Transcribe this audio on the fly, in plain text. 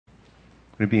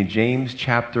We're going to be in James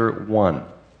chapter 1.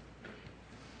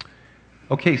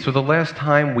 Okay, so the last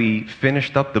time we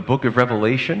finished up the book of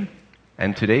Revelation,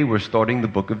 and today we're starting the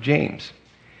book of James.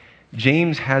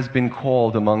 James has been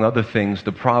called, among other things,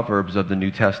 the Proverbs of the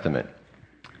New Testament.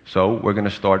 So we're going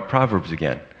to start Proverbs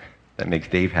again. That makes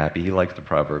Dave happy. He likes the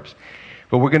Proverbs.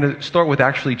 But we're going to start with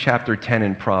actually chapter 10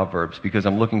 in Proverbs, because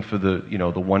I'm looking for the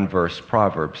one-verse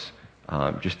Proverbs,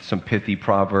 just some pithy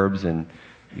Proverbs, and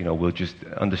we'll just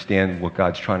understand what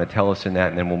God's trying to tell us in that,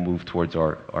 and then we'll move towards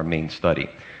our main study.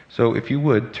 So if you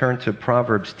would, turn to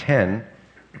Proverbs 10,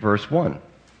 verse 1.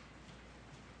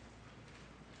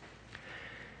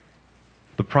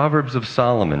 The Proverbs of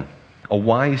Solomon. A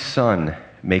wise son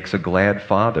makes a glad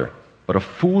father, but a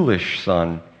foolish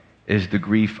son is the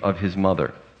grief of his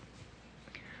mother.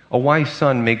 A wise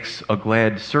son makes a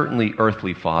glad, certainly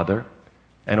earthly father,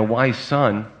 and a wise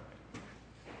son,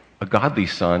 a godly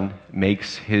son,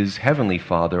 makes his heavenly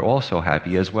father also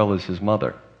happy, as well as his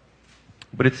mother.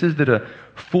 But it says that a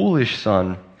foolish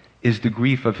son is the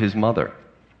grief of his mother.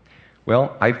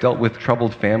 Well, I've dealt with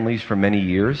troubled families for many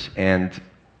years, and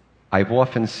I've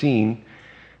often seen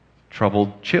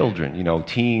troubled children,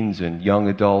 teens and young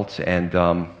adults,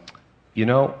 and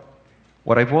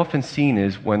what I've often seen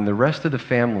is when the rest of the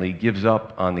family gives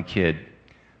up on the kid,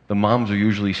 the moms are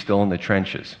usually still in the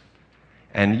trenches.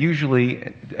 And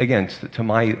usually, again, to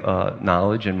my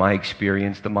knowledge and my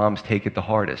experience, the moms take it the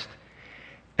hardest.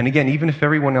 And again, even if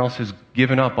everyone else has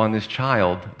given up on this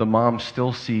child, the mom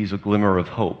still sees a glimmer of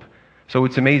hope. So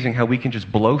it's amazing how we can just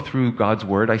blow through God's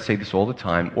word. I say this all the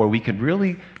time. Or we can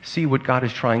really see what God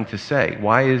is trying to say.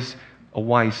 Why is a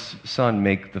wise son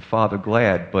make the father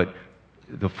glad, but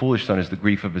the foolish son is the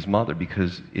grief of his mother?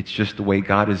 Because it's just the way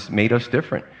God has made us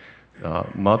different.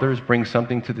 Mothers bring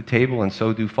something to the table, and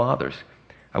so do fathers.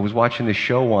 I was watching this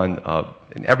show on,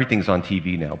 and everything's on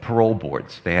TV now, parole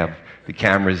boards. They have the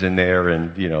cameras in there,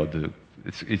 and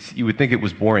you would think it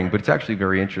was boring, but it's actually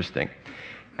very interesting.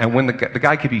 And when the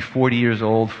guy could be 40 years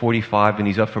old, 45, and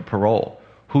he's up for parole,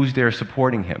 who's there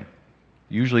supporting him?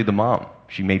 Usually the mom.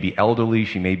 She may be elderly,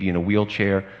 she may be in a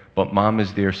wheelchair, but mom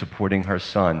is there supporting her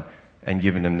son and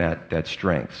giving him that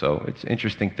strength. So it's an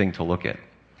interesting thing to look at.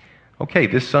 Okay,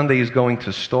 this Sunday is going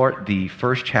to start the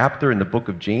first chapter in the book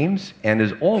of James, and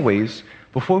as always,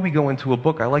 before we go into a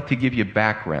book, I like to give you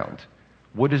background.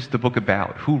 What is the book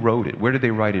about? Who wrote it? Where did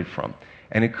they write it from?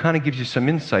 And it kind of gives you some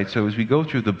insight, so as we go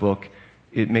through the book,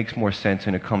 it makes more sense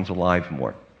and it comes alive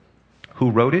more. Who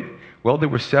wrote it? Well, there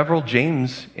were several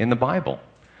James in the Bible.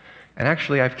 And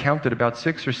actually, I've counted about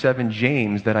 6 or 7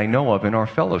 James that I know of in our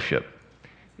fellowship.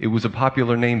 It was a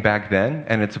popular name back then,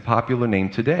 and it's a popular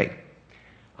name today.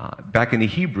 Back in the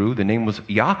Hebrew, the name was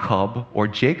Jacob or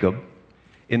Jacob.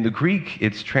 In the Greek,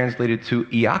 it's translated to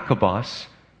Iakobos,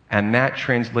 and that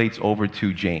translates over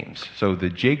to James. So the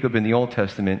Jacob in the Old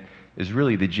Testament is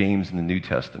really the James in the New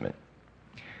Testament.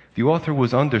 The author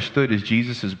was understood as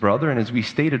Jesus' brother, and as we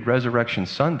stated Resurrection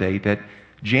Sunday, that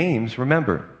James,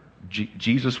 remember,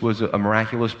 Jesus was a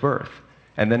miraculous birth.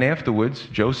 And then afterwards,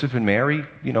 Joseph and Mary,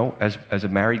 as a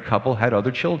married couple, had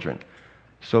other children.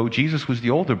 So Jesus was the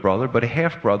older brother, but a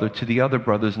half-brother to the other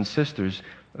brothers and sisters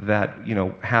that,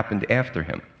 happened after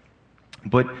him.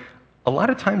 But a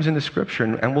lot of times in the Scripture,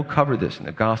 and we'll cover this in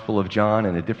the Gospel of John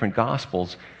and the different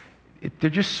Gospels, they're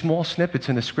just small snippets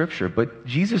in the Scripture, but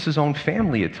Jesus' own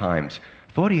family at times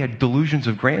thought he had delusions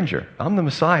of grandeur. I'm the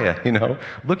Messiah,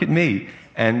 look at me.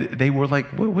 And they were like,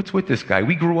 what's with this guy?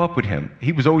 We grew up with him.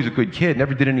 He was always a good kid,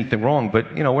 never did anything wrong,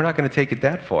 but, we're not going to take it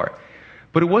that far.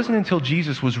 But it wasn't until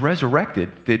Jesus was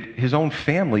resurrected that his own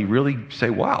family really say,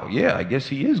 wow, yeah, I guess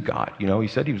he is God. He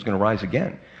said he was going to rise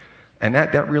again. And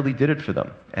that really did it for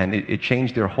them. And it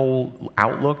changed their whole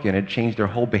outlook, and it changed their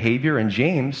whole behavior. And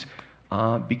James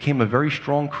became a very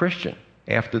strong Christian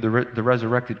after the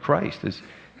resurrected Christ,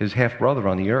 his half-brother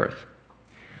on the earth.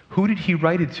 Who did he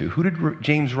write it to? Who did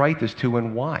James write this to,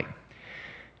 and why?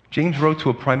 James wrote to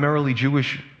a primarily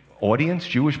Jewish audience,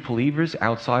 Jewish believers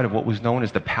outside of what was known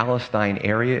as the Palestine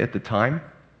area at the time.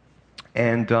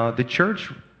 And the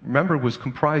church, remember, was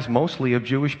comprised mostly of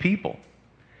Jewish people.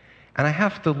 And I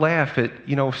have to laugh at,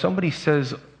 if somebody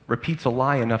repeats a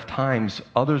lie enough times,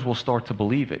 others will start to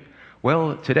believe it.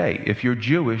 Well, today, if you're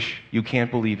Jewish, you can't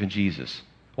believe in Jesus.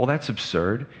 Well, that's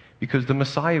absurd, because the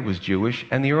Messiah was Jewish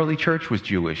and the early church was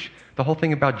Jewish. The whole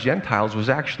thing about Gentiles was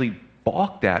actually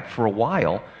balked at for a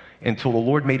while until the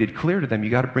Lord made it clear to them,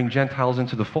 you got to bring Gentiles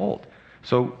into the fold.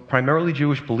 So primarily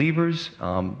Jewish believers.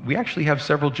 We actually have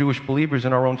several Jewish believers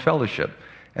in our own fellowship,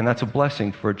 and that's a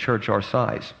blessing for a church our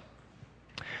size.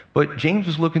 But James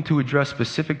was looking to address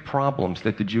specific problems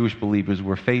that the Jewish believers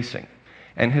were facing.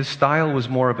 And his style was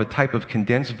more of a type of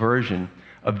condensed version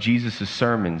of Jesus'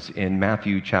 sermons in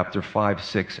Matthew chapter 5,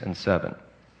 6, and 7.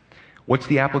 What's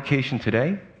the application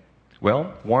today?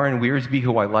 Well, Warren Wiersbe,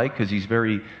 who I like because he's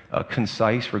very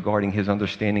concise regarding his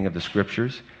understanding of the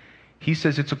Scriptures, he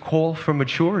says it's a call for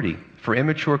maturity for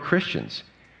immature Christians.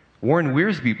 Warren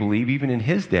Wiersbe believed, even in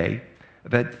his day,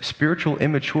 that spiritual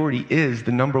immaturity is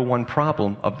the number one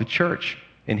problem of the church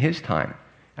in his time.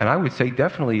 And I would say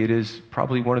definitely it is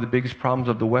probably one of the biggest problems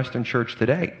of the Western church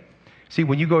today. See,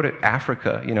 when you go to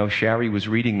Africa, Shari was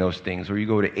reading those things, or you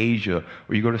go to Asia,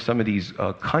 or you go to some of these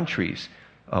countries,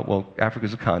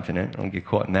 Africa's a continent, I don't get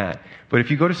caught in that. But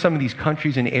if you go to some of these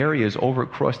countries and areas over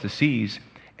across the seas,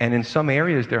 and in some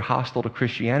areas they're hostile to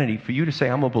Christianity, for you to say,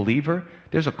 I'm a believer,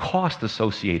 there's a cost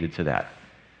associated to that,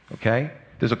 okay?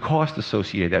 There's a cost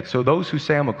associated to that. So those who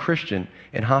say I'm a Christian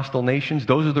in hostile nations,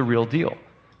 those are the real deal,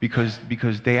 because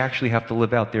they actually have to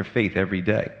live out their faith every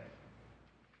day.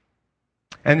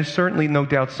 And there's certainly no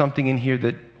doubt something in here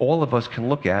that all of us can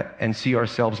look at and see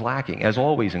ourselves lacking, as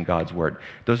always in God's Word.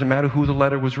 Doesn't matter who the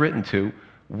letter was written to,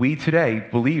 we today,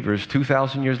 believers,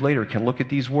 2,000 years later, can look at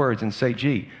these words and say,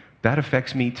 gee, that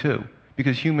affects me too.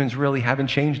 Because humans really haven't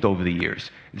changed over the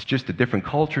years. It's just a different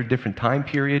culture, different time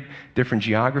period, different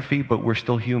geography, but we're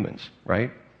still humans,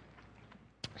 right?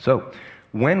 So,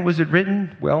 when was it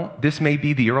written? Well, this may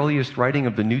be the earliest writing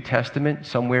of the New Testament,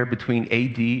 somewhere between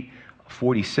A.D.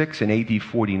 46 and A.D.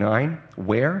 49.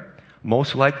 Where?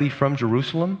 Most likely from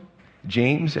Jerusalem.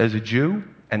 James, as a Jew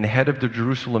and the head of the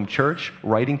Jerusalem church,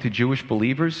 writing to Jewish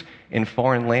believers in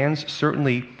foreign lands,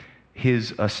 certainly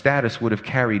his status would have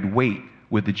carried weight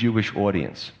with the Jewish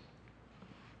audience.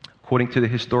 According to the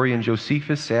historian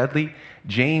Josephus, sadly,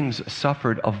 James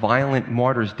suffered a violent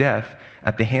martyr's death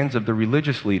at the hands of the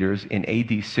religious leaders in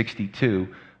A.D.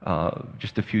 62,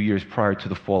 just a few years prior to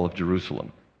the fall of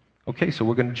Jerusalem. Okay, so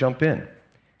we're going to jump in.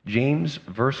 James,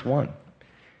 verse 1.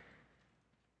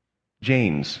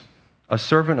 James, a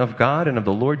servant of God and of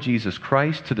the Lord Jesus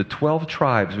Christ, to the 12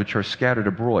 tribes which are scattered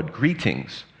abroad,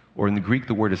 greetings, or in the Greek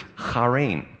the word is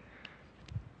charein.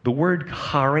 The word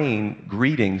charein,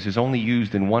 greetings, is only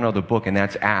used in one other book, and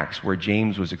that's Acts, where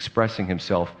James was expressing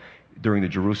himself during the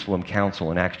Jerusalem Council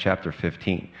in Acts chapter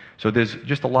 15. So there's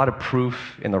just a lot of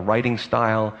proof in the writing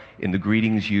style, in the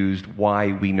greetings used,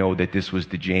 why we know that this was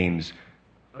the James,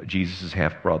 Jesus'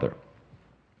 half-brother.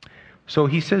 So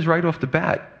he says right off the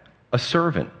bat, a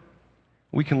servant.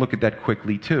 We can look at that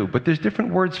quickly too, but there's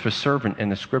different words for servant in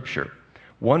the Scripture.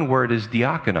 One word is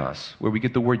diakonos, where we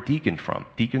get the word deacon from.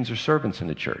 Deacons are servants in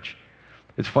the church.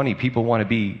 It's funny, people want to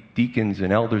be deacons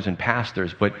and elders and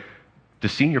pastors, but the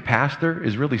senior pastor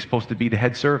is really supposed to be the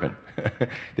head servant.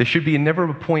 There should be never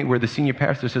a point where the senior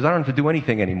pastor says, I don't have to do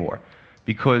anything anymore,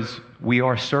 because we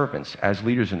are servants as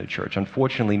leaders in the church.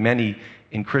 Unfortunately, many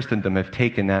in Christendom have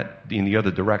taken that in the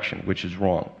other direction, which is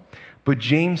wrong. But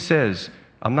James says,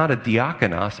 I'm not a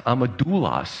diakonos, I'm a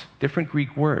doulos, different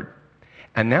Greek word.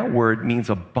 And that word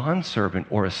means a bondservant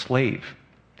or a slave.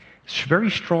 It's very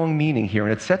strong meaning here,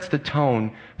 and it sets the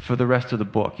tone for the rest of the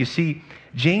book. You see,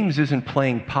 James isn't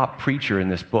playing pop preacher in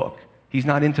this book. He's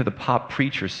not into the pop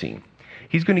preacher scene.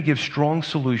 He's going to give strong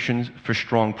solutions for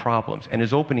strong problems, and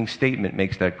his opening statement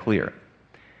makes that clear.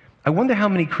 I wonder how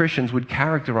many Christians would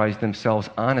characterize themselves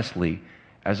honestly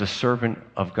as a servant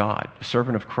of God, a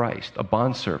servant of Christ, a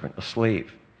bondservant, a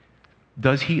slave.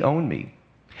 Does he own me?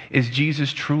 Is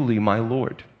Jesus truly my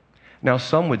Lord? Now,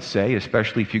 some would say,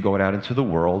 especially if you go out into the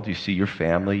world, you see your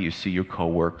family, you see your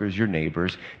coworkers, your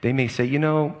neighbors, they may say,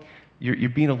 you're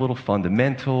being a little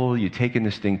fundamental, you're taking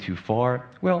this thing too far.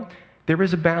 Well, there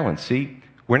is a balance, see?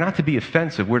 We're not to be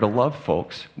offensive, we're to love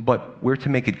folks, but we're to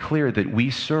make it clear that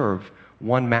we serve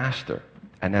one master,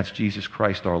 and that's Jesus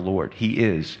Christ our Lord. He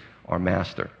is our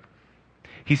master.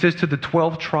 He says to the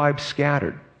 12 tribes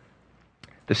scattered.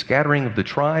 The scattering of the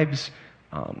tribes,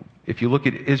 if you look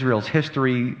at Israel's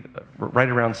history, right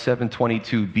around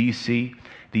 722 BC,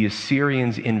 the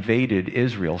Assyrians invaded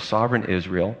Israel, sovereign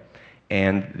Israel,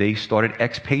 and they started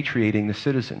expatriating the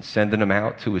citizens, sending them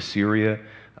out to Assyria,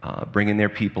 bringing their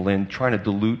people in, trying to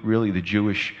dilute really the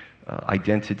Jewish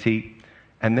identity.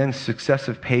 And then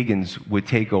successive pagans would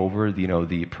take over,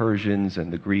 the Persians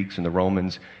and the Greeks and the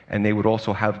Romans, and they would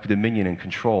also have dominion and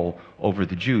control over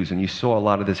the Jews. And you saw a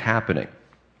lot of this happening.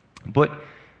 But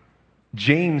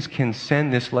James can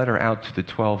send this letter out to the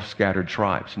 12 scattered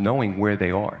tribes, knowing where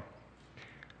they are.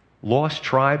 Lost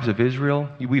tribes of Israel,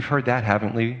 we've heard that,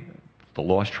 haven't we? The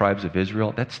lost tribes of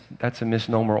Israel, that's a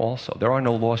misnomer also. There are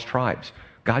no lost tribes.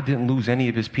 God didn't lose any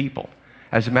of his people.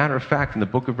 As a matter of fact, in the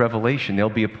book of Revelation, there'll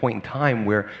be a point in time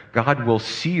where God will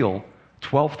seal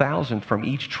 12,000 from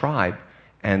each tribe,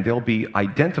 and they'll be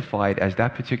identified as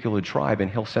that particular tribe,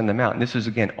 and he'll send them out. And this is,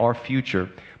 again, our future,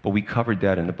 but we covered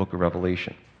that in the book of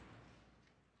Revelation.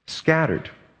 Scattered.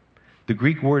 The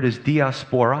Greek word is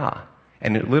diaspora,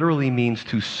 and it literally means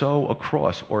to sow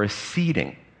across, or a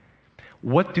seeding.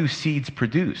 What do seeds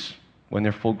produce when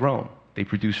they're full grown? They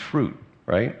produce fruit,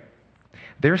 right?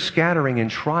 Their scattering and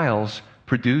trials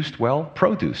produced, well,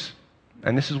 produce.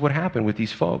 And this is what happened with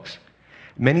these folks.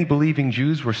 Many believing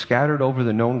Jews were scattered over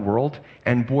the known world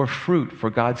and bore fruit for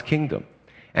God's kingdom.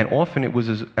 And often it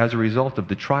was as a result of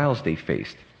the trials they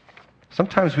faced.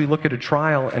 Sometimes we look at a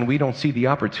trial and we don't see the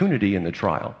opportunity in the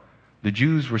trial. The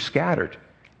Jews were scattered.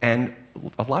 And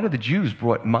a lot of the Jews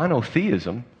brought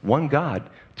monotheism, one God,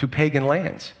 to pagan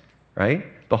lands, right?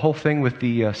 The whole thing with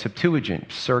the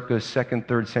Septuagint, circa 2nd,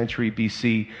 3rd century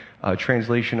BC,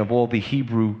 translation of all the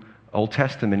Hebrew Old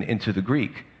Testament into the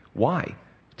Greek. Why?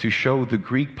 To show the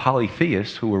Greek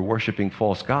polytheists who were worshiping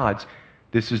false gods,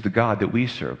 this is the God that we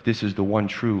serve. This is the one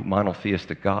true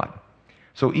monotheistic God.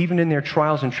 So even in their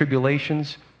trials and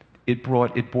tribulations, it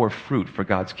bore fruit for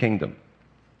God's kingdom.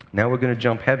 Now we're going to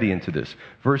jump heavy into this.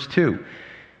 Verse 2,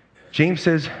 James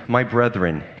says, "My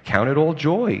brethren, count it all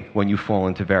joy when you fall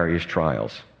into various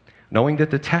trials, knowing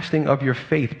that the testing of your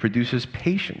faith produces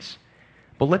patience.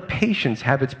 But let patience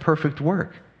have its perfect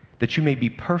work, that you may be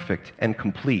perfect and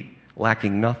complete,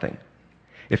 lacking nothing.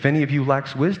 If any of you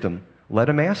lacks wisdom, let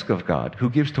him ask of God, who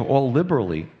gives to all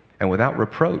liberally and without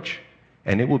reproach,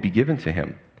 and it will be given to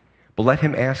him. But let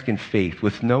him ask in faith,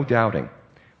 with no doubting.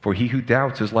 For he who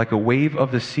doubts is like a wave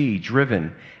of the sea,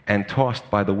 driven and tossed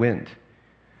by the wind.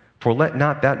 For let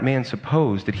not that man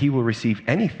suppose that he will receive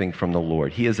anything from the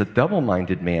Lord. He is a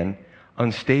double-minded man,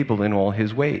 unstable in all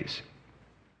his ways."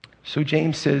 So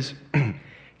James says,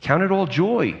 count it all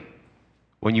joy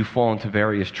when you fall into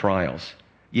various trials.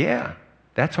 Yeah,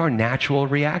 that's our natural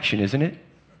reaction, isn't it?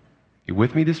 You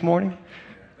with me this morning?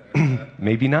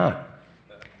 Maybe not.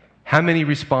 How many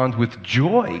respond with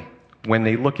joy when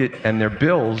they look at and their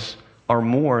bills are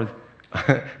more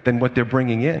than what they're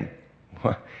bringing in?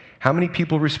 How many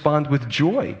people respond with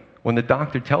joy when the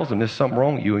doctor tells them there's something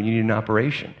wrong with you and you need an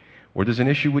operation? Or there's an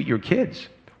issue with your kids,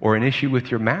 or an issue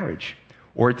with your marriage,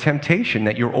 or a temptation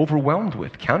that you're overwhelmed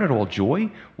with? Count it all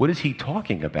joy? What is he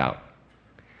talking about?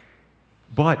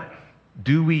 But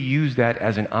do we use that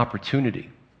as an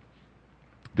opportunity?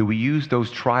 Do we use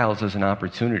those trials as an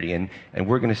opportunity? And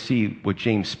we're going to see what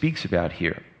James speaks about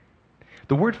here.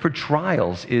 The word for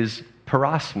trials is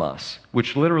parasmos,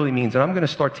 which literally means, and I'm going to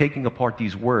start taking apart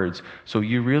these words so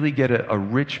you really get a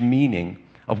rich meaning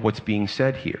of what's being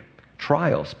said here.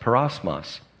 Trials,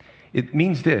 parasmos. It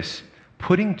means this: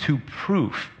 putting to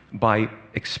proof by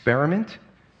experiment,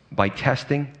 by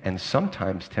testing, and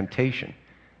sometimes temptation.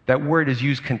 That word is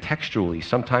used contextually.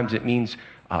 Sometimes it means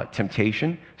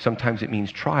temptation, sometimes it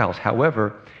means trials.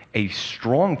 However, a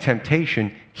strong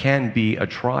temptation can be a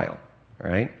trial,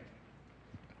 all right?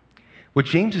 What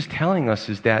James is telling us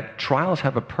is that trials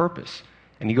have a purpose,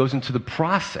 and he goes into the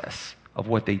process of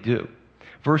what they do.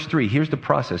 Verse 3, here's the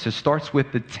process. It starts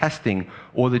with the testing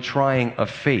or the trying of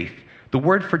faith. The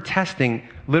word for testing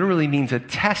literally means a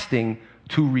testing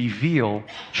to reveal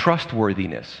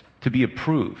trustworthiness, to be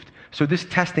approved. So this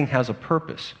testing has a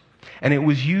purpose. And it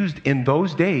was used in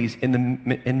those days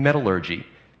in metallurgy,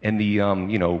 in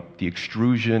the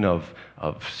extrusion of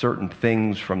certain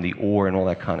things from the ore and all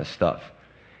that kind of stuff.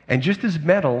 And just as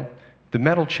the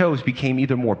metal chose became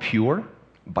either more pure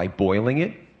by boiling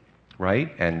it,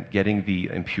 right, and getting the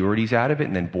impurities out of it,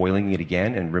 and then boiling it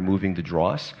again and removing the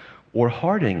dross, or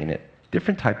hardening it,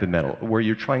 different type of metal, where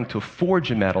you're trying to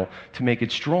forge a metal to make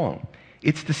it strong.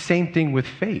 It's the same thing with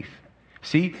faith.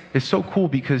 See, it's so cool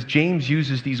because James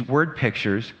uses these word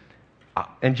pictures,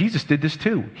 and Jesus did this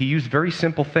too. He used very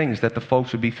simple things that the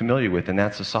folks would be familiar with in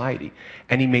that society,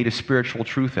 and he made a spiritual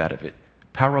truth out of it.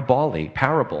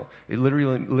 Parable. It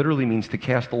literally means to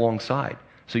cast alongside.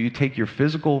 So you take your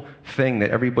physical thing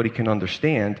that everybody can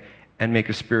understand and make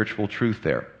a spiritual truth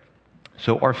there.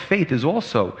 So our faith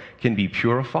can be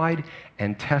purified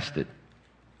and tested.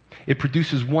 It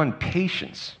produces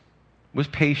patience. What's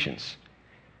patience?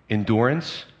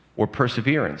 Endurance or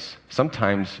perseverance.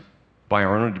 Sometimes, by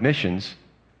our own admissions,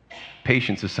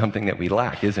 patience is something that we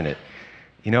lack, isn't it?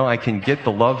 I can get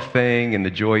the love thing and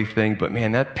the joy thing, but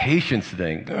man, that patience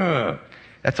thing,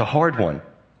 that's a hard one.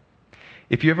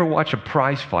 If you ever watch a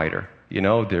prize fighter,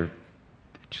 they're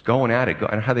just going at it. I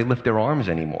don't know how they lift their arms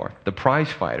anymore. The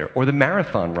prize fighter or the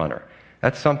marathon runner.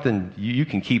 That's something, you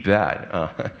can keep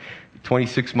that.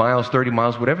 26 miles, 30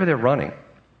 miles, whatever they're running.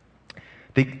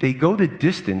 They go the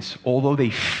distance, although they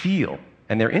feel,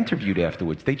 and they're interviewed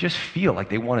afterwards, they just feel like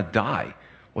they want to die.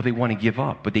 or they want to give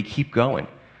up, but they keep going.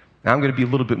 Now, I'm going to be a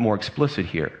little bit more explicit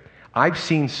here. I've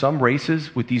seen some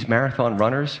races with these marathon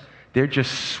runners. They're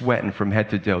just sweating from head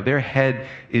to toe. Their head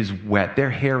is wet. Their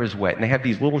hair is wet. And they have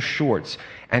these little shorts.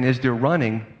 And as they're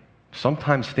running,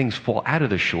 sometimes things fall out of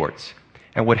the shorts.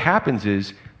 And what happens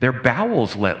is their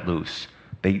bowels let loose.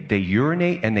 They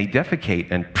urinate and they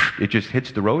defecate, and it just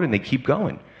hits the road and they keep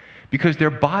going. Because their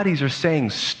bodies are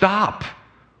saying, stop,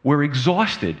 we're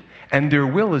exhausted. And their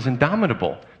will is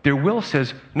indomitable. Their will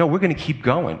says, no, we're going to keep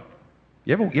going.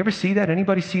 You ever see that?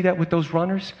 Anybody see that with those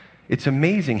runners? It's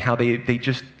amazing how they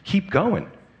just keep going.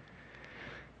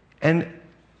 And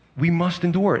we must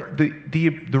endure it.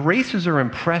 The races are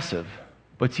impressive,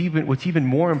 but what's even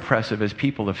more impressive as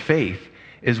people of faith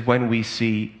is when we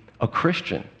see a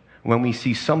Christian, when we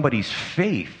see somebody's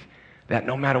faith, that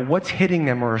no matter what's hitting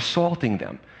them or assaulting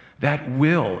them, that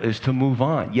will is to move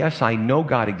on. Yes, I know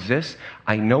God exists.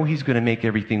 I know He's going to make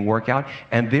everything work out,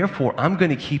 and therefore I'm going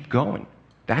to keep going.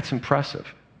 That's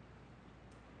impressive.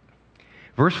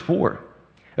 Verse 4,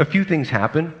 a few things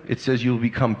happen. It says you'll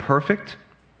become perfect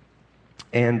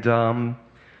and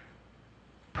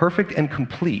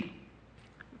complete.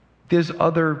 There's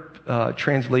other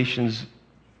translations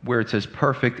where it says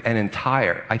perfect and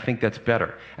entire. I think that's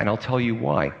better, and I'll tell you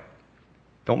why.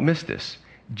 Don't miss this.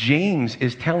 James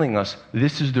is telling us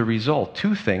this is the result.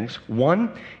 Two things.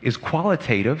 One is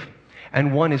qualitative,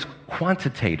 and one is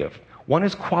quantitative. One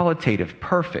is qualitative,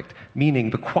 perfect,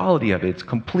 meaning the quality of it, it's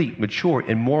complete, mature,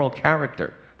 in moral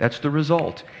character. That's the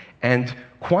result. And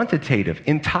quantitative,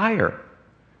 entire,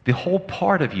 the whole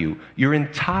part of you. You're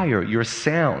entire, you're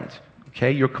sound,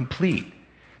 okay? You're complete,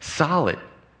 solid.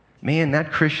 Man,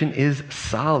 that Christian is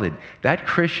solid. That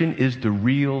Christian is the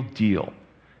real deal.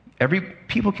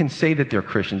 People can say that they're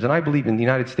Christians, and I believe in the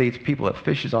United States, people have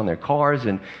fishes on their cars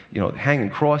and,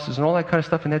 hanging crosses and all that kind of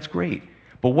stuff, and that's great.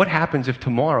 But what happens if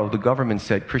tomorrow the government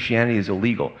said Christianity is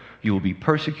illegal? You will be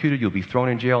persecuted, you'll be thrown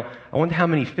in jail. I wonder how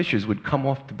many fishes would come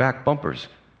off the back bumpers,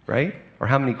 right? Or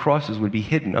how many crosses would be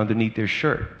hidden underneath their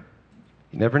shirt.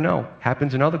 You never know.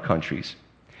 Happens in other countries.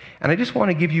 And I just want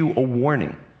to give you a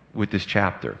warning with this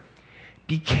chapter.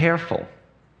 Be careful.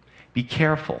 Be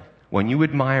careful when you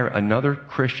admire another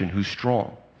Christian who's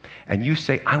strong and you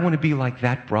say, I want to be like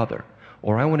that brother,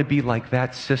 or I want to be like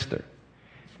that sister.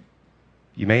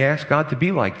 You may ask God to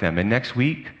be like them, and next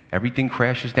week, everything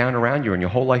crashes down around you, and your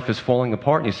whole life is falling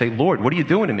apart, and you say, Lord, what are you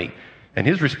doing to me? And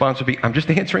His response will be, I'm just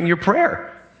answering your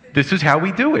prayer. This is how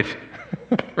we do it,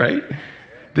 right?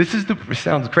 It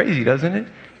sounds crazy, doesn't it?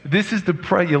 This is the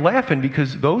prayer. You're laughing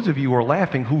because those of you are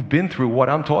laughing who've been through what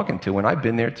I'm talking to, and I've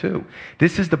been there too.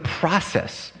 This is the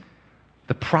process.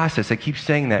 The process, I keep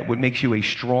saying that, what makes you a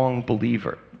strong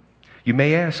believer. You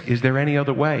may ask, is there any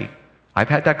other way? I've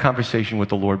had that conversation with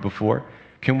the Lord before.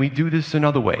 Can we do this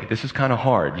another way? This is kind of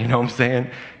hard, you know what I'm saying?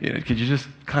 Could you just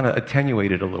kind of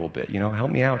attenuate it a little bit?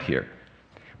 Help me out here.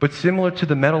 But similar to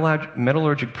the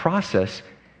metallurgic process,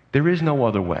 there is no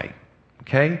other way,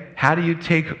 okay? How do you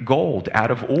take gold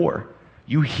out of ore?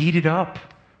 You heat it up.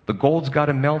 The gold's got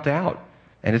to melt out,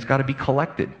 and it's got to be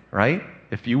collected, right?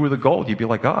 If you were the gold, you'd be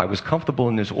like, I was comfortable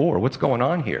in this ore. What's going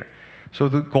on here? So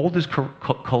the gold is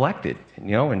collected,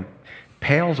 in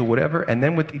pails or whatever, and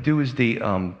then what they do is they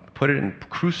put it in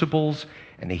crucibles,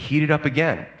 and they heat it up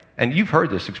again. And you've heard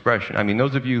this expression. I mean,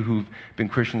 those of you who've been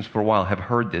Christians for a while have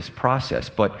heard this process,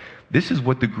 but this is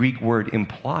what the Greek word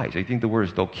implies. I think the word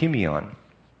is dokimion.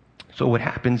 So what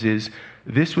happens is,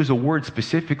 this was a word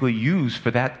specifically used for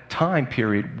that time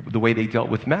period, the way they dealt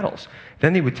with metals.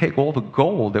 Then they would take all the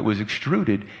gold that was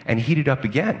extruded and heat it up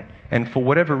again. And for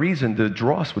whatever reason, the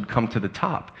dross would come to the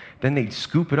top. Then they'd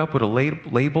scoop it up with a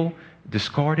label,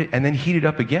 discard it, and then heat it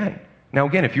up again. Now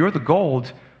again, if you're the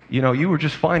gold, you were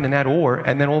just fine in that ore,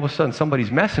 and then all of a sudden somebody's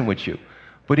messing with you.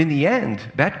 But in the end,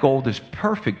 that gold is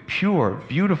perfect, pure,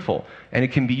 beautiful, and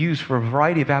it can be used for a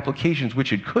variety of applications,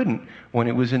 which it couldn't when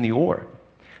it was in the ore.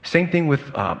 Same thing with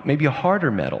maybe a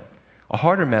harder metal. A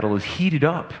harder metal is heated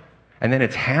up, and then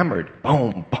it's hammered.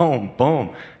 Boom, boom,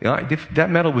 boom. That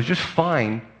metal was just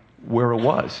fine where it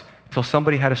was until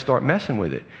somebody had to start messing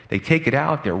with it. They take it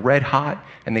out, they're red hot,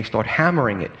 and they start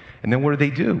hammering it. And then what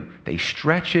do? They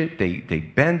stretch it, they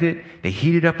bend it, they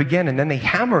heat it up again, and then they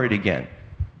hammer it again.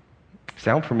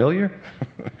 Sound familiar?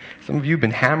 Some of you have been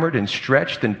hammered and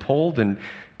stretched and pulled and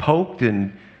poked,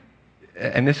 and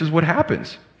this is what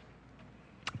happens.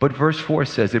 But verse 4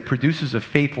 says, it produces a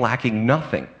faith lacking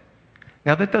nothing.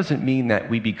 Now, that doesn't mean that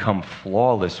we become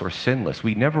flawless or sinless.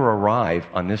 We never arrive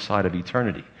on this side of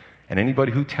eternity. And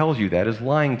anybody who tells you that is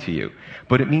lying to you.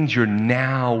 But it means you're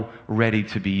now ready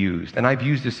to be used. And I've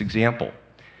used this example.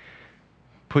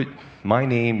 Put my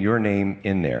name, your name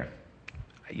in there.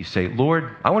 You say,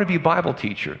 Lord, I want to be a Bible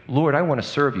teacher. Lord, I want to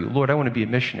serve you. Lord, I want to be a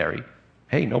missionary.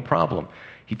 Hey, no problem.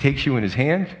 He takes you in his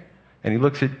hand, and he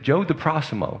looks at Joe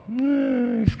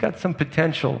DeProsimo. He's got some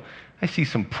potential. I see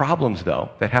some problems, though,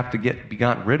 that have to be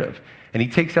gotten rid of. And he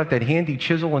takes out that handy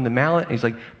chisel and the mallet, and he's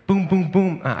like, boom, boom,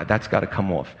 boom. That's got to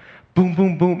come off. Boom,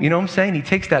 boom, boom. You know what I'm saying? He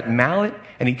takes that mallet,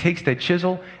 and he takes that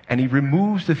chisel, and he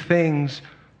removes the things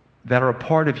that are a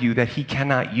part of you that he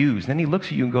cannot use. And then he looks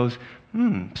at you and goes,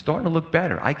 starting to look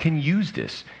better. I can use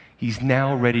this. He's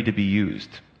now ready to be used.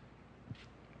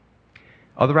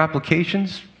 Other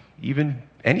applications, even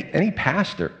any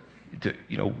pastor,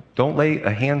 don't lay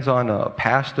hands on a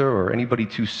pastor or anybody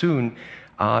too soon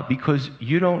because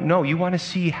you don't know. You want to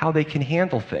see how they can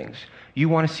handle things. You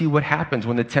want to see what happens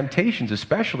when the temptations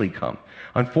especially come.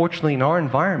 Unfortunately, in our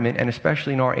environment, and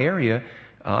especially in our area,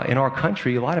 in our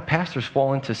country, a lot of pastors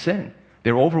fall into sin.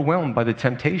 They're overwhelmed by the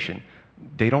temptation.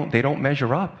 They don't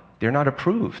measure up. They're not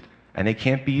approved, and they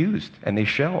can't be used, and they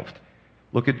shelved.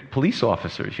 Look at police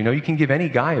officers. You can give any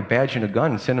guy a badge and a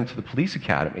gun and send him to the police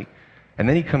academy. And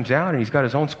then he comes out and he's got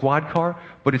his own squad car.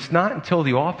 But it's not until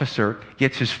the officer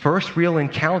gets his first real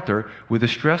encounter with a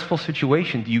stressful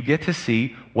situation do you get to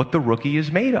see what the rookie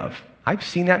is made of. I've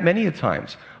seen that many a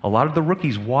times. A lot of the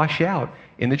rookies wash out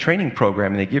in the training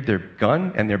program and they give their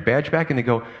gun and their badge back and they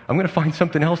go, I'm going to find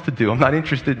something else to do. I'm not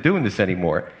interested in doing this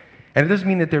anymore. And it doesn't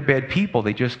mean that they're bad people.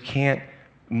 They just can't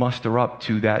muster up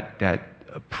to that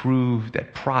approved,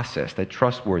 that process, that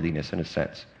trustworthiness in a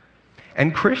sense.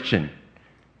 And Christian,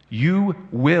 you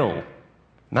will,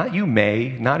 not you may,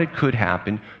 not it could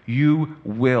happen, you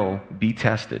will be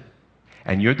tested.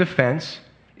 And your defense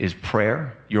is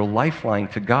prayer. Your lifeline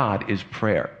to God is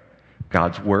prayer.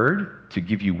 God's word to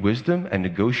give you wisdom and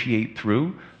negotiate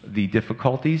through the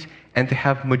difficulties, and to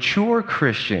have mature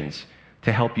Christians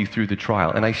to help you through the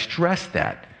trial. And I stress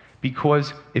that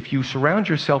because if you surround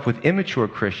yourself with immature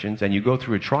Christians and you go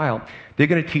through a trial, they're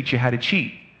going to teach you how to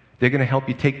cheat. They're going to help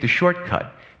you take the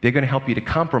shortcut. They're going to help you to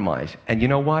compromise. And you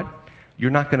know what?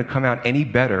 You're not going to come out any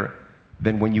better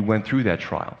than when you went through that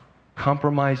trial.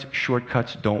 Compromise,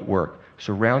 shortcuts don't work.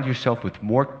 Surround yourself with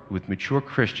mature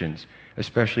Christians,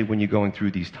 especially when you're going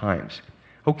through these times.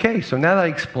 Okay, so now that I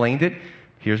explained it,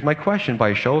 here's my question by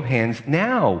a show of hands.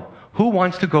 Now, who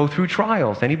wants to go through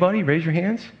trials? Anybody? Raise your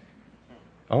hands.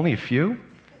 Only a few?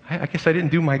 I guess I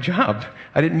didn't do my job.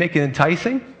 I didn't make it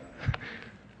enticing.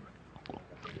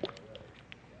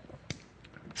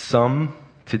 Some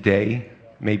today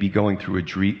may be going through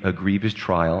a grievous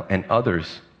trial, and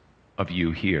others of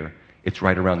you here, it's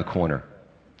right around the corner.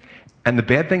 And the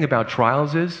bad thing about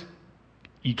trials is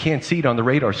you can't see it on the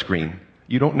radar screen.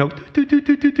 You don't know,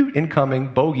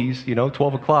 incoming, bogeys,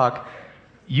 12 o'clock.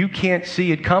 You can't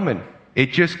see it coming.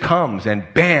 It just comes, and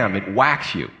bam, it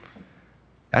whacks you.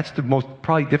 That's the most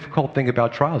probably difficult thing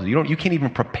about trials. You can't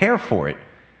even prepare for it.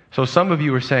 So some of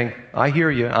you are saying, I hear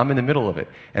you, I'm in the middle of it.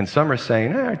 And some are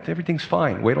saying, everything's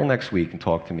fine. Wait till next week and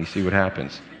talk to me, see what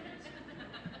happens.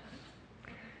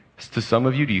 To some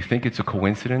of you, do you think it's a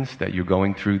coincidence that you're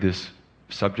going through this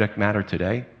subject matter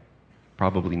today?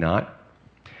 Probably not.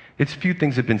 It's few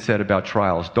things have been said about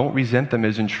trials. Don't resent them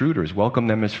as intruders. Welcome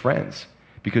them as friends.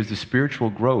 Because the spiritual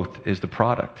growth is the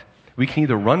product. We can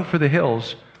either run for the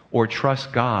hills or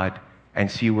trust God and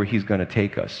see where He's going to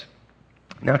take us.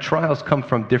 Now, trials come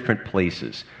from different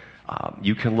places.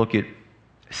 You can look at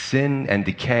sin and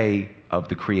decay of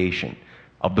the creation,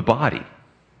 of the body.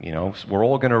 We're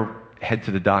all going to head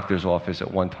to the doctor's office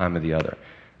at one time or the other,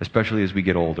 especially as we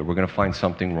get older. We're going to find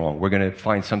something wrong. We're going to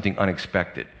find something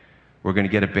unexpected. We're going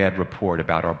to get a bad report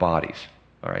about our bodies.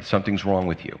 All right, something's wrong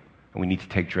with you, and we need to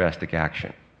take drastic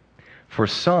action. For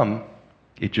some,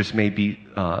 it just may be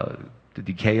the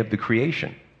decay of the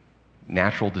creation.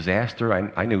 Natural disaster.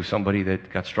 I knew somebody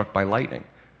that got struck by lightning,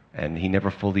 and he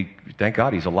never fully, thank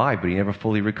God he's alive, but he never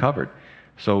fully recovered.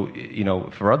 So,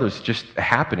 for others, just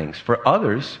happenings. For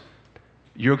others,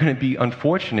 you're going to be the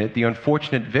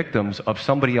unfortunate victims of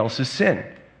somebody else's sin.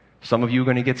 Some of you are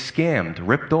going to get scammed,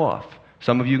 ripped off.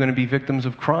 Some of you are going to be victims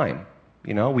of crime.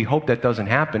 We hope that doesn't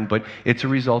happen, but it's a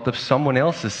result of someone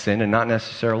else's sin and not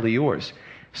necessarily yours.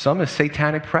 Some is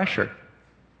satanic pressure.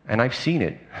 And I've seen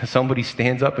it. Somebody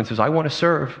stands up and says, I want to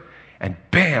serve. And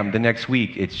bam, the next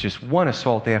week, it's just one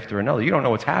assault after another. You don't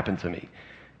know what's happened to me.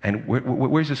 And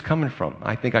where's this coming from?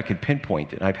 I think I can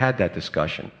pinpoint it. I've had that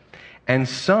discussion. And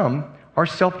some are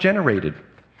self-generated.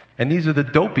 And these are the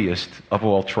dopiest of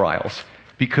all trials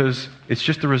because it's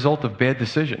just a result of bad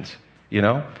decisions.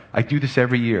 I do this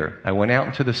every year. I went out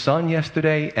into the sun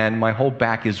yesterday and my whole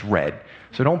back is red.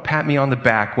 So don't pat me on the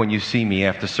back when you see me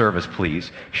after service,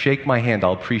 please. Shake my hand.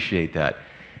 I'll appreciate that.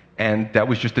 And that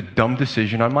was just a dumb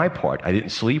decision on my part. I didn't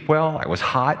sleep well. I was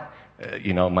hot.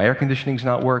 My air conditioning's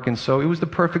not working. So it was the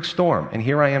perfect storm. And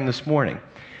here I am this morning.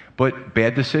 But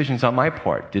bad decisions on my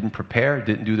part. Didn't prepare,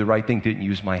 didn't do the right thing, didn't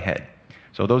use my head.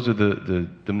 So those are the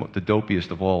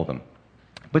dopiest of all of them.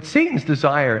 But Satan's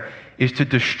desire is to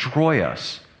destroy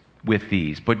us with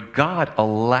these. But God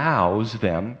allows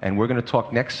them, and we're going to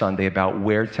talk next Sunday about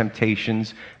where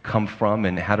temptations come from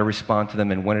and how to respond to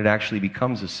them and when it actually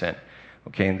becomes a sin.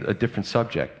 Okay, and a different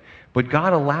subject. But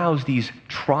God allows these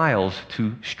trials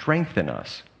to strengthen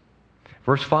us.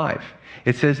 Verse 5,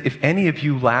 it says, if any of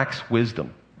you lacks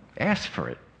wisdom, ask for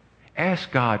it.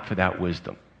 Ask God for that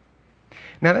wisdom.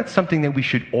 Now, that's something that we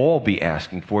should all be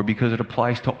asking for because it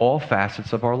applies to all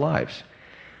facets of our lives.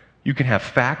 You can have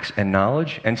facts and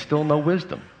knowledge and still no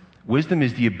wisdom. Wisdom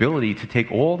is the ability to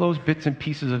take all those bits and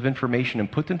pieces of information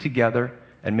and put them together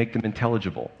and make them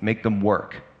intelligible, make them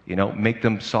work, make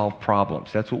them solve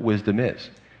problems. That's what wisdom is.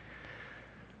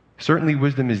 Certainly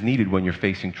wisdom is needed when you're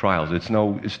facing trials.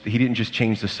 He didn't just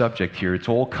change the subject here. It's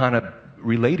all kind of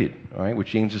related, all right, what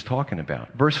James is talking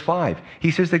about. Verse 5,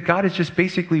 he says that God is just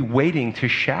basically waiting to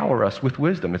shower us with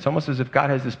wisdom. It's almost as if God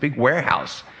has this big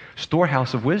warehouse,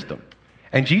 storehouse of wisdom.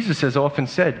 And Jesus has often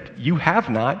said, you have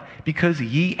not because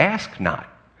ye ask not.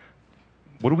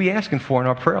 What are we asking for in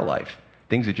our prayer life?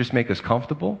 Things that just make us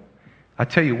comfortable? I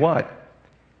tell you what,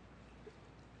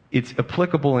 it's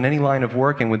applicable in any line of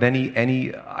work and with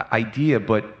any idea,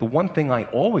 but the one thing I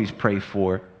always pray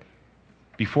for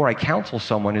before I counsel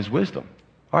someone is wisdom.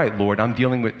 All right, Lord, I'm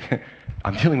dealing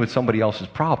with somebody else's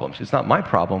problems. It's not my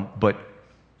problem, but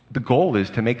the goal is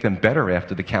to make them better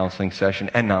after the counseling session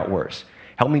and not worse.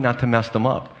 Help me not to mess them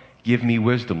up. Give me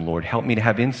wisdom, Lord. Help me to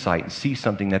have insight and see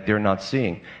something that they're not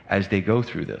seeing as they go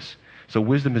through this. So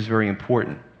wisdom is very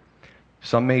important.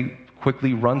 Some may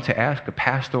quickly run to ask a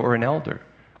pastor or an elder.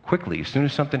 Quickly, as soon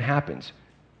as something happens.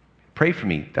 Pray for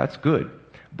me. That's good.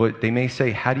 But they may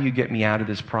say, how do you get me out of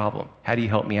this problem? How do you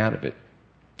help me out of it?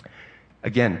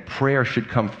 Again, prayer should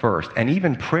come first. And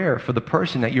even prayer for the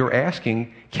person that you're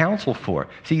asking counsel for.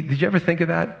 See, did you ever think of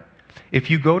that? If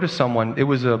you go to someone, it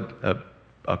was a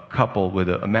couple with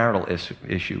a marital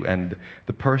issue, and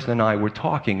the person and I were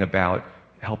talking about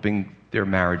helping their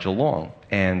marriage along.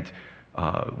 And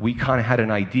we kind of had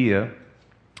an idea,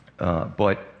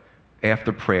 but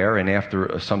after prayer and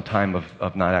after some time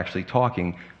of not actually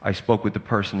talking, I spoke with the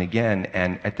person again,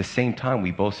 and at the same time,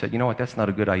 we both said, you know what, that's not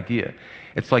a good idea.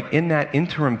 It's like in that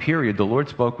interim period, the Lord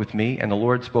spoke with me, and the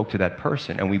Lord spoke to that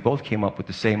person, and we both came up with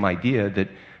the same idea that,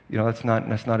 that's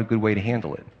not a good way to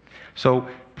handle it. So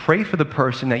pray for the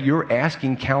person that you're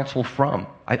asking counsel from.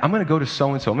 I'm going to go to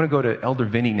so-and-so. I'm going to go to Elder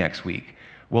Vinny next week.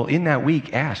 Well, in that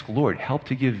week, ask, Lord, help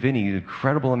to give Vinny an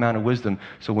incredible amount of wisdom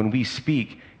so when we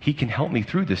speak, he can help me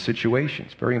through this situation.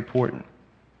 It's very important.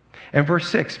 And verse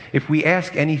 6, if we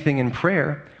ask anything in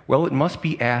prayer, well, it must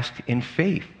be asked in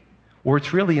faith, or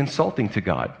it's really insulting to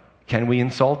God. Can we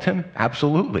insult him?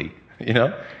 Absolutely.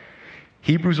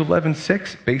 Hebrews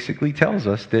 11:6 basically tells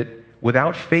us that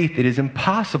without faith, it is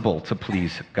impossible to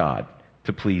please God,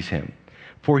 to please him.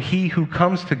 For he who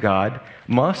comes to God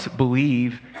must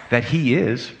believe that he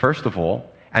is, first of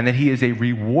all, and that he is a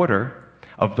rewarder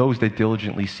of those that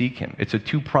diligently seek him. It's a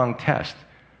two-pronged test.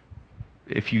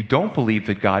 If you don't believe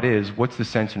that God is, what's the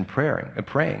sense in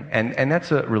praying? And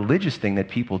that's a religious thing that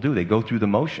people do. They go through the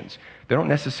motions. They don't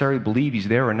necessarily believe he's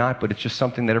there or not, but it's just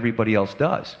something that everybody else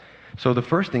does. So the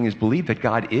first thing is believe that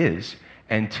God is,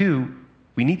 and two,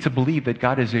 we need to believe that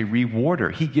God is a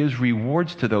rewarder. He gives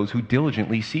rewards to those who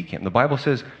diligently seek him. The Bible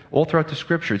says, all throughout the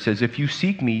scripture, it says, if you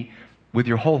seek me with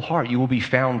your whole heart, you will be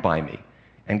found by me.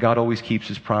 And God always keeps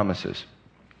his promises.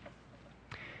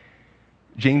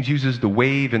 James uses the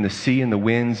wave and the sea and the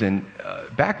winds, and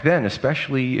back then,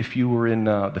 especially if you were in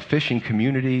the fishing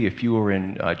community, if you were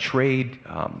in trade,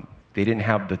 they didn't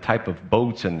have the type of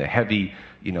boats and the heavy,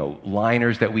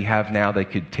 liners that we have now that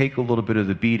could take a little bit of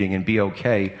the beating and be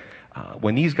okay.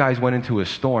 When these guys went into a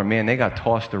storm, man, they got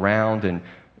tossed around, and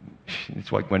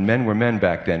it's like when men were men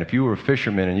back then. If you were a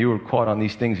fisherman and you were caught on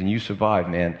these things and you survived,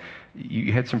 man,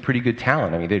 you had some pretty good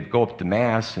talent. I mean, they'd go up the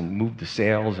masts and move the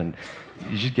sails, and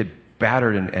you just get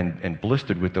battered and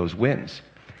blistered with those winds.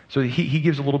 So he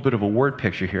gives a little bit of a word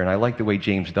picture here, and I like the way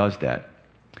James does that.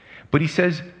 But he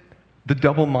says the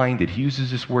double-minded. He uses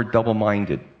this word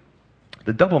double-minded.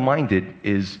 The double-minded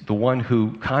is the one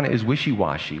who kind of is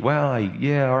wishy-washy. Well,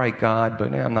 all right, God,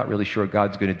 but I'm not really sure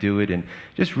God's going to do it, and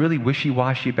just really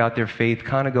wishy-washy about their faith,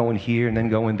 kind of going here and then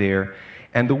going there.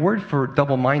 And the word for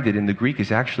double-minded in the Greek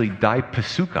is actually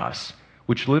dipassukos,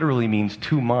 which literally means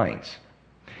two minds.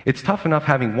 It's tough enough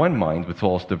having one mind with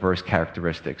all its diverse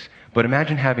characteristics, but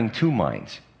imagine having two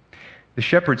minds. The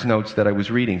Shepherd's Notes that I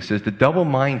was reading says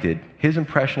his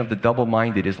impression of the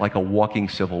double-minded is like a walking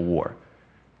civil war.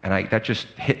 And that just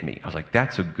hit me. I was like,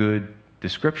 that's a good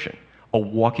description. A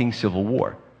walking civil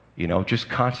war, just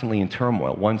constantly in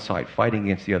turmoil, one side fighting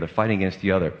against the other, fighting against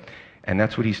the other. And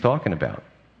that's what he's talking about.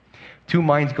 Two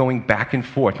minds going back and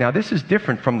forth. Now, this is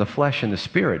different from the flesh and the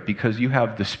spirit because you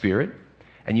have the spirit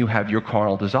and you have your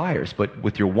carnal desires. But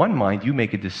with your one mind, you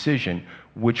make a decision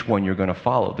which one you're going to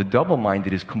follow. The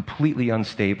double-minded is completely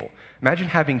unstable. Imagine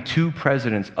having two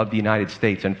presidents of the United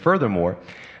States, and furthermore,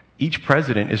 each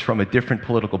president is from a different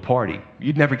political party.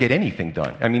 You'd never get anything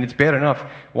done. I mean, it's bad enough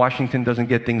Washington doesn't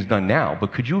get things done now,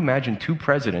 but could you imagine two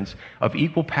presidents of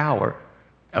equal power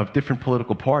of different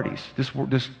political parties?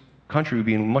 This country would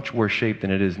be in much worse shape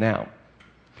than it is now.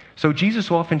 So Jesus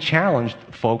often challenged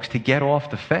folks to get off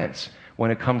the fence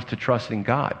when it comes to trusting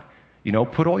God.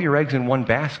 Put all your eggs in one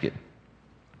basket.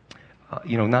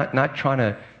 Not trying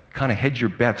to kind of hedge your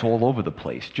bets all over the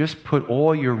place. Just put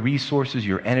all your resources,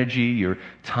 your energy, your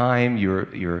time,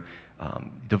 your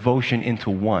devotion into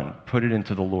one. Put it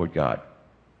into the Lord God.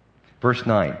 Verse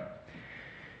 9.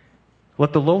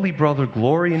 Let the lowly brother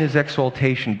glory in his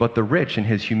exaltation, but the rich in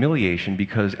his humiliation,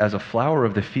 because as a flower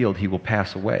of the field he will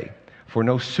pass away. For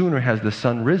no sooner has the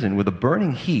sun risen with a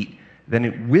burning heat than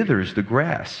it withers the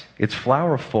grass. Its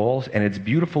flower falls, and its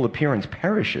beautiful appearance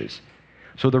perishes.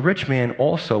 So the rich man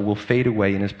also will fade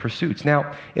away in his pursuits.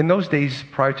 Now, in those days,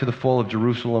 prior to the fall of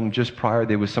Jerusalem, just prior,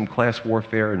 there was some class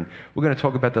warfare, and we're going to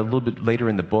talk about that a little bit later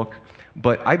in the book.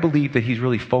 But I believe that he's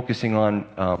really focusing on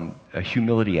a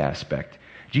humility aspect.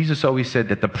 Jesus always said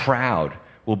that the proud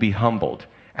will be humbled,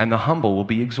 and the humble will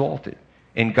be exalted.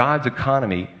 In God's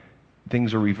economy,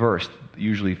 things are reversed,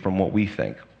 usually from what we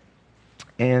think.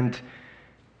 And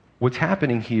what's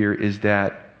happening here is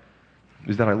that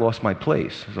I lost my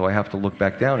place, so I have to look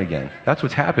back down again. That's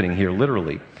what's happening here,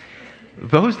 literally.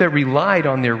 Those that relied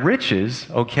on their riches,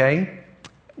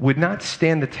 would not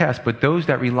stand the test, but those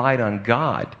that relied on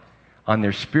God, on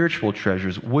their spiritual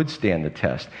treasures, would stand the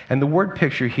test. And the word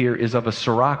picture here is of a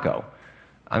Sirocco.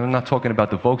 I'm not talking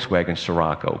about the Volkswagen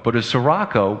Sirocco, but a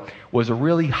Sirocco was a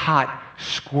really hot,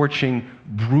 scorching,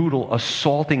 brutal,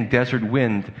 assaulting desert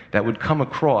wind that would come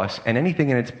across, and anything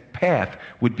in its path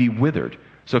would be withered.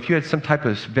 So if you had some type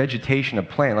of vegetation, a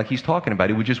plant, like he's talking about,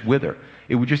 it would just wither.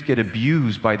 It would just get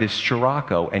abused by this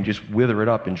Sirocco and just wither it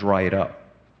up and dry it up.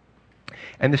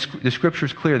 And the scripture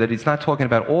is clear that it's not talking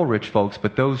about all rich folks,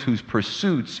 but those whose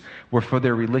pursuits were for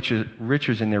their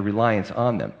riches and their reliance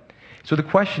on them. So the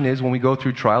question is, when we go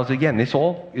through trials, again, this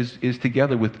all is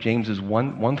together with James's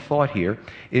one thought here,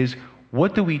 is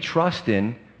what do we trust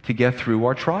in to get through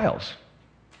our trials?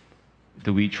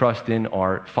 Do we trust in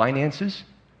our finances?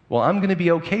 Well, I'm going to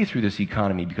be okay through this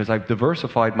economy because I've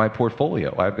diversified my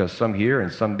portfolio. I've got some here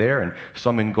and some there and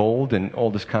some in gold and all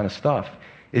this kind of stuff.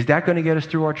 Is that going to get us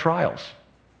through our trials?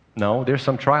 No, there's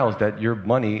some trials that your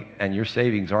money and your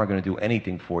savings aren't going to do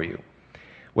anything for you.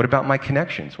 What about my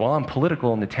connections? Well, I'm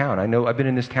political in the town. I know I've been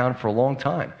in this town for a long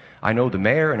time. I know the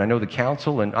mayor and I know the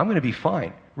council, and I'm going to be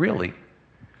fine, really.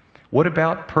 What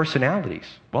about personalities?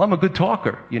 Well, I'm a good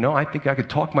talker. I think I could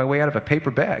talk my way out of a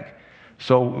paper bag.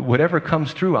 So whatever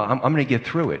comes through, I'm going to get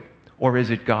through it. Or is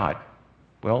it God?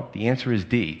 Well, the answer is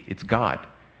D. It's God.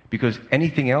 Because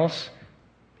anything else,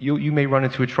 you may run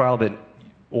into a trial that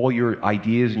all your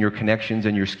ideas and your connections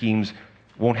and your schemes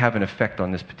won't have an effect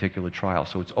on this particular trial.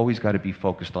 So it's always got to be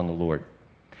focused on the Lord.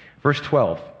 Verse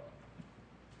 12.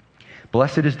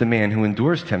 Blessed is the man who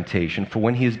endures temptation, for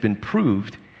when he has been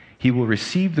proved, he will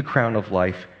receive the crown of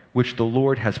life, which the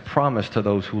Lord has promised to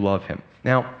those who love him.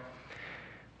 Now,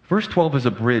 verse 12 is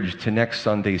a bridge to next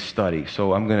Sunday's study,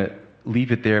 so I'm going to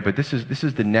leave it there, but this is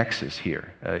the nexus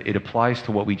here. It applies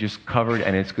to what we just covered,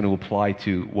 and it's going to apply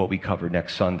to what we cover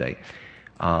next Sunday.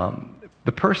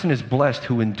 The person is blessed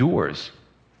who endures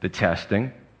the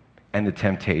testing and the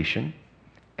temptation,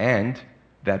 and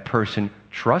that person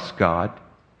trusts God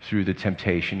through the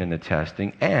temptation and the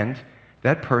testing, and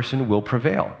that person will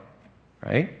prevail,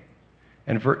 right?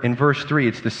 And in verse 3,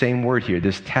 it's the same word here,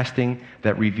 this testing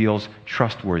that reveals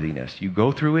trustworthiness. You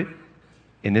go through it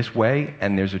in this way,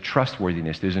 and there's a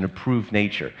trustworthiness, there's an approved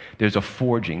nature, there's a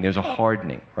forging, there's a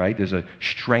hardening, right? There's a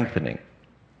strengthening.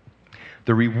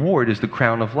 The reward is the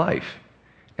crown of life.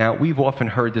 Now, we've often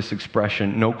heard this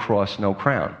expression, no cross, no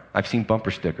crown. I've seen bumper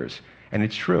stickers, and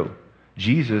it's true.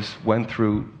 Jesus went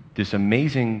through this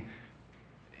amazing,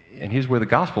 and here's where the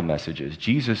gospel message is.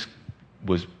 Jesus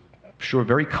was sure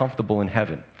very comfortable in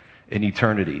heaven, in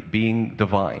eternity, being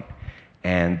divine.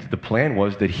 And the plan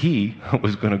was that he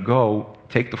was going to go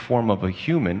take the form of a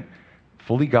human,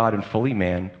 fully God and fully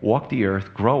man, walk the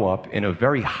earth, grow up in a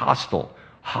very hostile,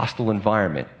 hostile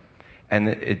environment. And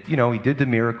he did the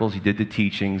miracles, he did the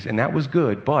teachings, and that was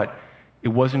good, but it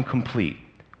wasn't complete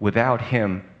without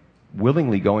him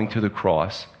willingly going to the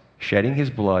cross, shedding his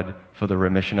blood for the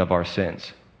remission of our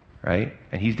sins, right?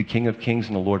 And he's the King of Kings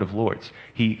and the Lord of Lords.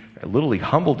 He literally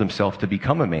humbled himself to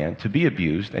become a man, to be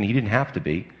abused, and he didn't have to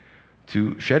be,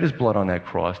 to shed his blood on that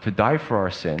cross, to die for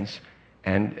our sins,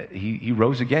 and he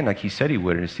rose again like he said he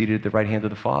would and is seated at the right hand of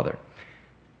the Father.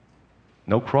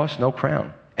 No cross, no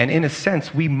crown. And in a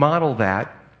sense, we model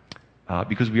that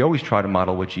because we always try to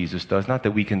model what Jesus does. Not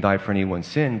that we can die for anyone's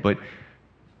sin, but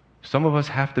some of us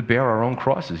have to bear our own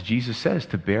crosses. Jesus says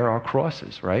to bear our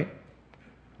crosses, right?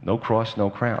 No cross,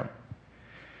 no crown.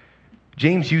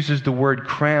 James uses the word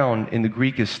crown in the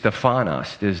Greek as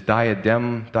Stephanos. There's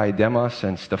diademos,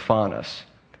 and Stephanos.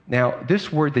 Now,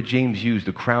 this word that James used,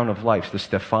 the crown of life, the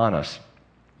Stephanos,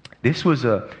 this was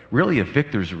really a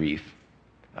victor's wreath.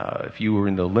 If you were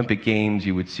in the Olympic Games,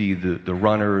 you would see the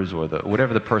runners or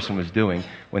whatever the person was doing.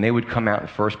 When they would come out in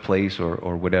first place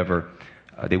or whatever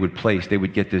they would place, they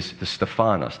would get the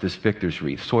Stephanos, this victor's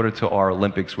wreath, sort of to our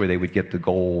Olympics where they would get the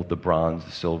gold, the bronze,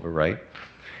 the silver, right?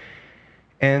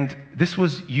 And this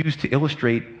was used to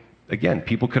illustrate, again,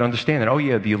 people could understand that, oh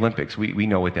yeah, the Olympics, we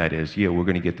know what that is. Yeah, we're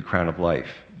going to get the crown of life.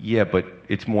 Yeah, but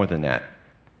it's more than that.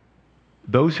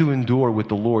 Those who endure with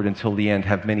the Lord until the end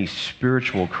have many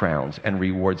spiritual crowns and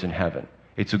rewards in heaven.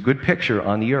 It's a good picture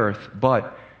on the earth,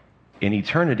 but in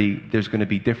eternity, there's going to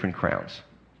be different crowns.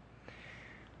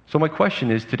 So my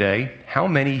question is today, how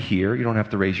many here, you don't have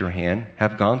to raise your hand,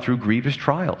 have gone through grievous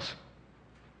trials?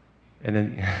 And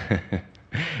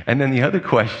then the other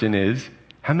question is,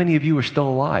 how many of you are still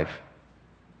alive?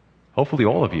 Hopefully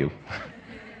all of you.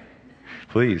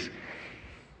 Please.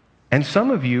 And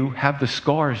some of you have the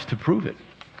scars to prove it.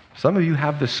 Some of you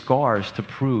have the scars to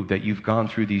prove that you've gone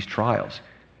through these trials.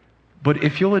 But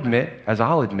if you'll admit, as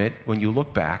I'll admit, when you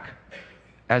look back,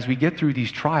 as we get through these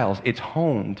trials, it's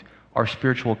honed our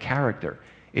spiritual character.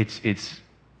 It's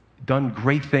done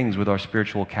great things with our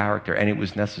spiritual character, and it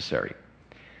was necessary.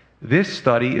 This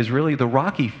study is really the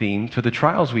Rocky theme to the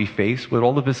trials we face with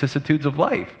all the vicissitudes of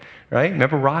life, right?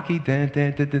 Remember Rocky? Dun,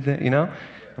 dun, dun, dun, dun, you know?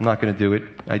 I'm not going to do it.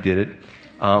 I did it.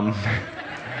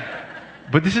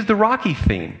 But this is the Rocky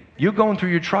theme. You're going through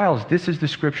your trials. This is the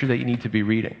scripture that you need to be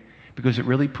reading because it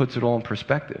really puts it all in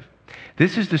perspective.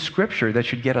 This is the scripture that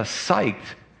should get us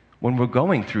psyched when we're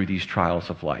going through these trials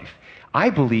of life. I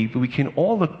believe that we can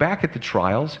all look back at the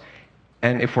trials,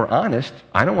 and if we're honest,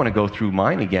 I don't want to go through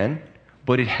mine again,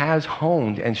 but it has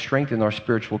honed and strengthened our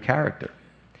spiritual character.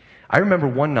 I remember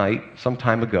one night, some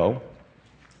time ago,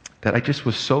 that I just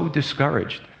was so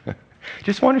discouraged.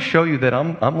 Just want to show you that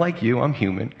I'm like you, I'm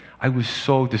human. I was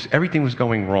everything was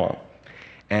going wrong.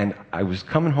 And I was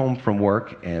coming home from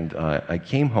work, and I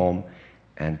came home,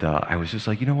 and I was just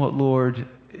like, you know what, Lord?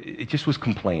 It just was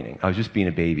complaining. I was just being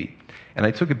a baby. And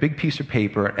I took a big piece of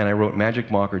paper, and I wrote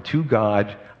magic marker, to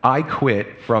God, I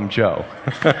quit from Joe.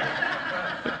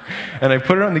 And I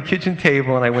put it on the kitchen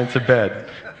table, and I went to bed.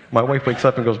 My wife wakes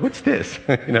up and goes, what's this?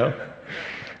 You know?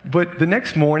 But the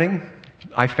next morning,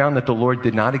 I found that the Lord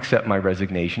did not accept my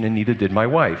resignation, and neither did my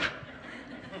wife.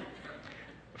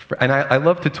 And I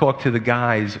love to talk to the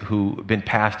guys who've been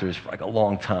pastors for like a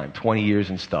long time, 20 years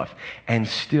and stuff, and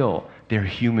still, they're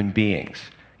human beings.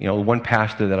 You know, one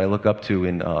pastor that I look up to,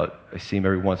 I see him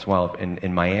every once in a while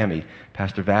in Miami,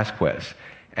 Pastor Vasquez,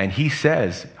 and he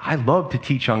says, I love to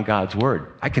teach on God's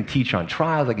Word. I can teach on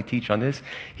trials, I can teach on this.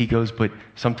 He goes, but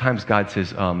sometimes God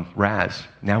says, Raz,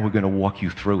 now we're going to walk you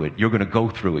through it. You're going to go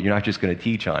through it. You're not just going to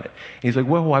teach on it. And he's like,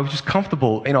 well, I was just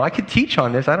comfortable. You know, I could teach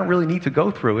on this. I don't really need to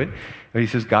go through it. But he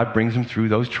says God brings him through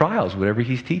those trials, whatever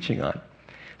he's teaching on.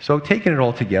 So taking it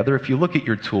all together, if you look at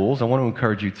your tools, I want to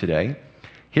encourage you today.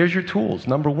 Here's your tools.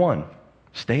 Number one,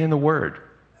 stay in the Word.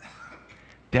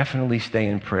 Definitely stay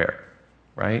in prayer,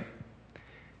 right?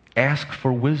 Ask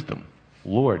for wisdom.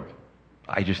 Lord,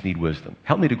 I just need wisdom.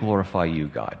 Help me to glorify you,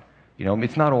 God. You know,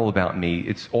 it's not all about me.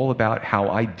 It's all about how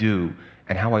I do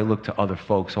and how I look to other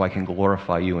folks so I can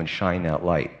glorify you and shine that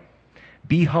light.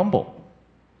 Be humble.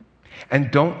 And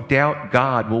don't doubt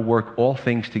God will work all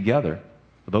things together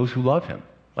for those who love him,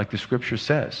 like the scripture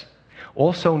says.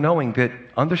 Also knowing that,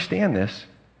 understand this,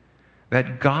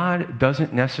 that God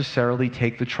doesn't necessarily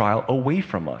take the trial away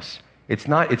from us. It's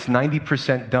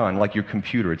 90% done, like your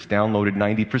computer. It's downloaded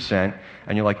 90%,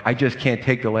 and you're like, I just can't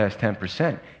take the last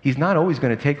 10%. He's not always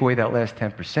going to take away that last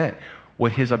 10%.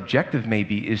 What his objective may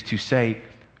be is to say,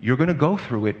 you're going to go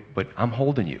through it, but I'm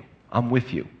holding you. I'm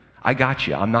with you. I got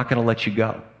you. I'm not going to let you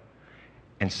go.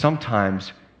 And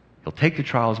sometimes he'll take the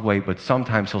trials away, but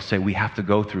sometimes he'll say, we have to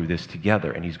go through this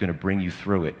together, and he's going to bring you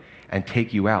through it. and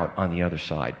take you out on the other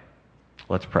side.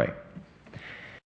 Let's pray.